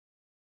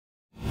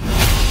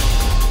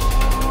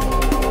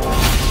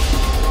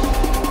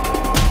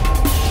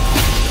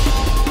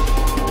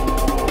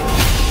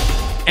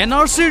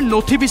NRCৰ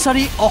নথি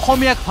বিচাৰি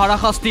অসমীয়াক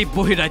হাৰাশাস্তি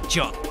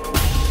বহিৰাজ্যত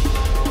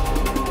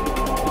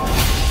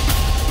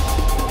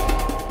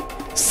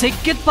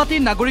চেকগেট পাতি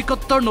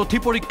নাগৰিকত্বৰ নথি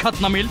পৰীক্ষাত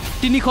নামিল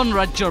তিনিখন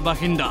ৰাজ্যৰ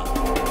বাসিন্দা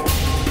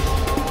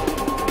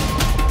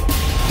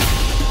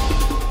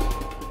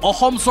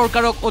অসম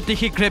চৰকাৰক অতি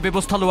শীঘ্ৰে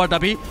ব্যৱস্থা লোৱাৰ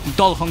দাবী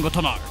দল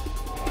সংগঠনৰ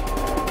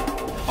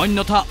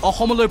অন্যথা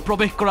অসমলৈ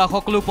প্ৰৱেশ কৰা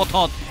সকলো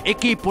পথত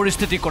একেই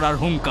পৰিস্থিতি কৰাৰ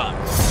হুংকাৰ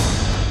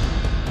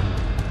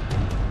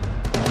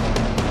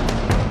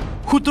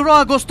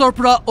 17 আগষ্টৰ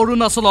পৰা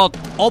অৰুণাচলত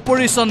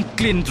অপাৰেশ্যন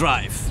ক্লিন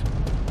ড্ৰাইভ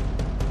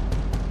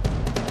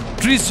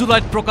 30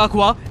 জুলাইত প্ৰকাশ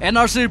হোৱা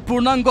NRCৰ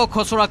पूर्णांग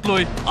খচৰাক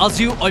লৈ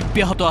আজিও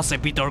অব্যাহত আছে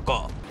বিতৰ্ক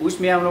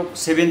उसमें हम लोग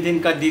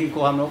 17 का दिन को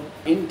हम लोग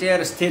इंटर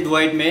स्टेट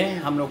वाइड में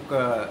हम लोग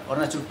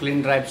अरुणाचल क्लीन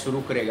ड्राइव शुरू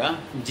करेगा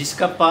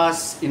जिसका पास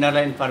इनर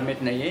लाइन परमिट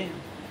नहीं है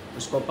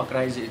उसको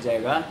पकड़ा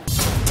जाएगा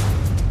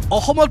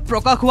অসমত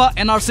প্ৰকাশ হোৱা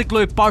NRCক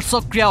লৈ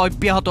পাৰ্শ্বক্ৰিয়া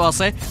অব্যাহত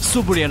আছে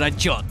সুবুৰীয়া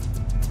ৰাজ্যত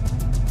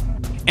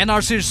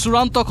NRCৰ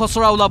চূড়ান্ত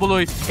খচৰা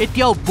ওলাবলৈ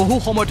এতিয়াও বহু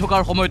সময়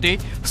থকাৰ সময়তে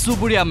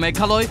সুবুৰীয়া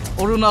মেঘালয়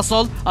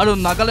অৰুণাচল আৰু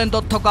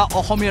নাগালেণ্ডত থকা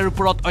অসমীয়াৰ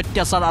ওপৰত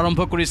অত্যাচাৰ আৰম্ভ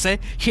কৰিছে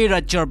সেই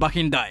ৰাজ্যৰ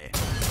বাসিন্দাই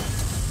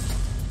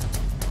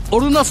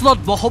অৰুণাচলত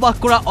বসবাস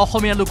কৰা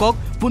অসমীয়া লোকক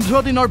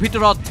 15 দিনৰ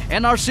ভিতৰত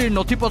NRCৰ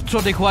নথিপত্ৰ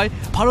দেখুৱাই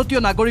ভাৰতীয়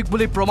নাগৰিক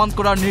বুলি প্ৰমাণ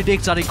কৰাৰ নিৰ্দেশ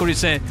জাৰি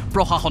কৰিছে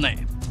প্ৰশাসনে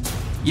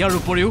ইয়াৰ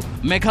উপৰিও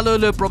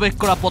মেঘালয়লৈ প্ৰৱেশ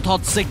কৰা পথত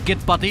চেকগেট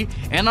পাতি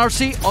NRC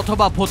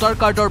অথবা ভোটাৰ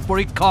কাৰ্ডৰ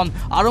পৰীক্ষণ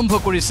আৰম্ভ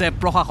কৰিছে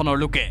প্ৰশাসনৰ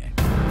লোকে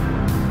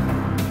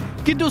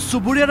কিন্তু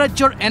সুবুৰীয়া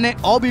ৰাজ্যৰ এনে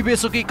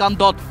অবিবেচকি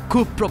কাণ্ডত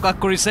খুব প্ৰকাশ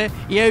কৰিছে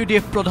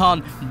AIUDF প্ৰধান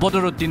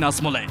বদৰুদ্দিন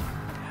আজমলে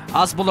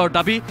আজমলৰ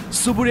দাবী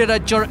সুবুৰীয়া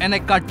ৰাজ্যৰ এনে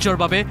কাৰ্যৰ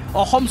বাবে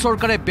অসম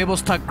চৰকাৰে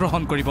ব্যৱস্থা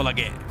গ্ৰহণ কৰিব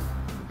লাগে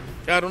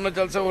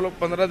अरुणाचल से वो लोग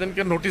 15 दिन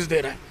के नोटिस दे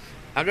रहा है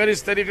अगर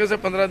इस तरीके से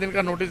 15 दिन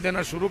का नोटिस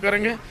देना शुरू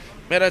करेंगे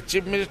मेरा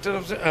चीफ मिनिस्टर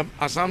से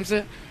असम से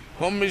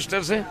होम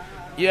मिनिस्टर से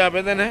ये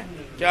आवेदन है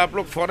कि आप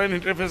लोग फॉरेन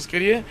इंटरफेस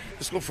करिए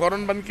इसको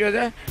फौरन बंद किया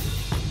जाए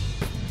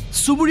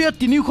সুবুৰীয়া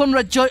তিনিখন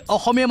ৰাজ্যই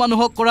অসমীয়া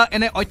মানুহক কৰা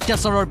এনে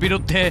অত্যাচাৰৰ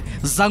বিৰুদ্ধে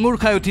জাঙুৰ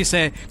খাই উঠিছে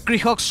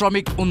কৃষক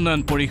শ্ৰমিক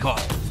উন্নয়ন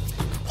পৰিষদ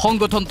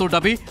সংগঠনটোৰ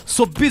দাবী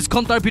 24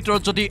 ঘণ্টাৰ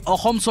ভিতৰত যদি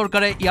অসম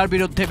চৰকাৰে ইয়াৰ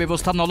বিৰুদ্ধে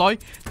ব্যৱস্থা নলয়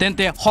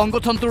তেন্তে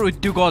সংগঠনটোৰ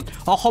উদ্যোগত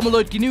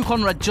অসমলৈ তিনিখন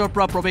ৰাজ্যৰ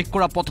পৰা প্ৰৱেশ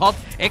কৰা পথত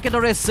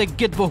একেদৰে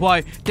চেকগেট বহুৱাই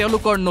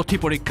তেওঁলোকৰ নথি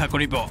পৰীক্ষা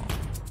কৰিব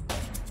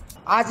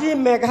আজি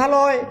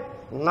মেঘালয়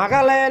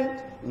নাগালেণ্ড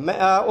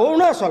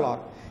অৰুণাচলত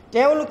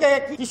তেওঁলোকে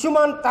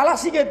কিছুমান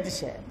তালাচী গেট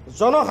দিছে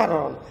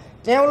জনসাধাৰণ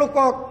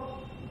তেওঁলোকক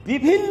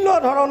বিভিন্ন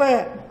ধৰণে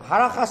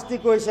হাৰাশাস্তি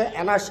কৰিছে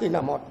NRC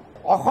নামত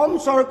অসম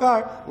চৰকাৰ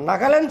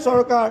নাগালেণ্ড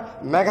চৰকাৰ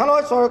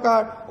মেঘালয়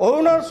চৰকাৰ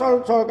অৰুণাচল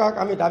চৰকাৰক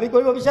আমি দাবী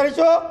কৰিব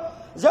বিচাৰিছোঁ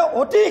যে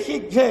অতি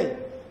শীঘ্ৰে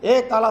এই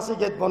তালাচী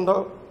গেট বন্ধ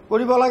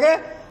কৰিব লাগে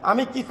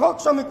আমি কৃষক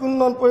শ্ৰমিক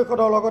উন্নয়ন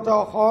পৰিষদৰ লগতে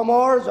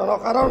অসমৰ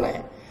জনসাধাৰণে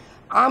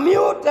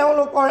আমিও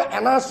তেওঁলোকৰ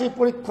NRC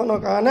পৰীক্ষণৰ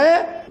কাৰণে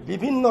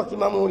বিভিন্ন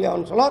সীমামূলীয়া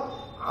অঞ্চলত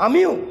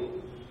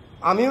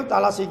আমিও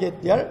তালাচী গেট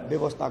দিয়াৰ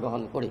ব্যৱস্থা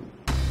গ্ৰহণ কৰিম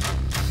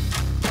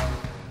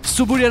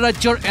সুবুৰীয়া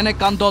ৰাজ্যৰ এনে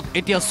কাণ্ডত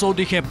এতিয়া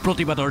চৌদিশে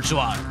প্ৰতিবাদৰ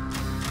জোৱাৰ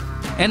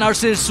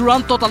NRCৰ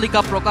চূড়ান্ত তালিকা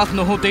প্ৰকাশ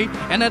নহওঁতেই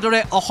এনেদৰে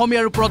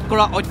অসমীয়াৰ ওপৰত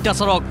কৰা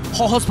অত্যাচাৰক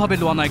সহজভাৱে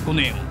লোৱা নাই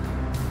কোনেও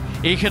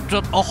এই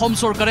ক্ষেত্ৰত অসম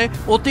চৰকাৰে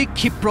অতি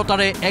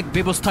ক্ষিপ্ৰতাৰে এক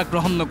ব্যৱস্থা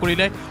গ্ৰহণ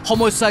নকৰিলে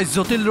সমস্যাই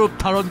জটিল ৰূপ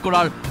ধাৰণ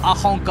কৰাৰ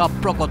আশংকা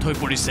প্ৰকট হৈ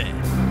পৰিছে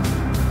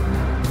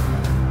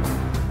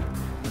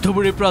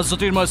ধুবুৰীৰ পৰা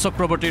জ্যোতিৰ্ময়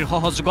চক্ৰৱৰ্তীৰ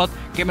সহযোগত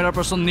কেমেৰা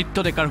পাৰ্চন নিত্য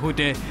ডেকাৰ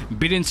সৈতে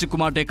Birendra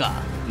Kumar Deka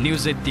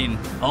news 18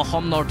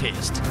 Assam north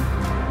east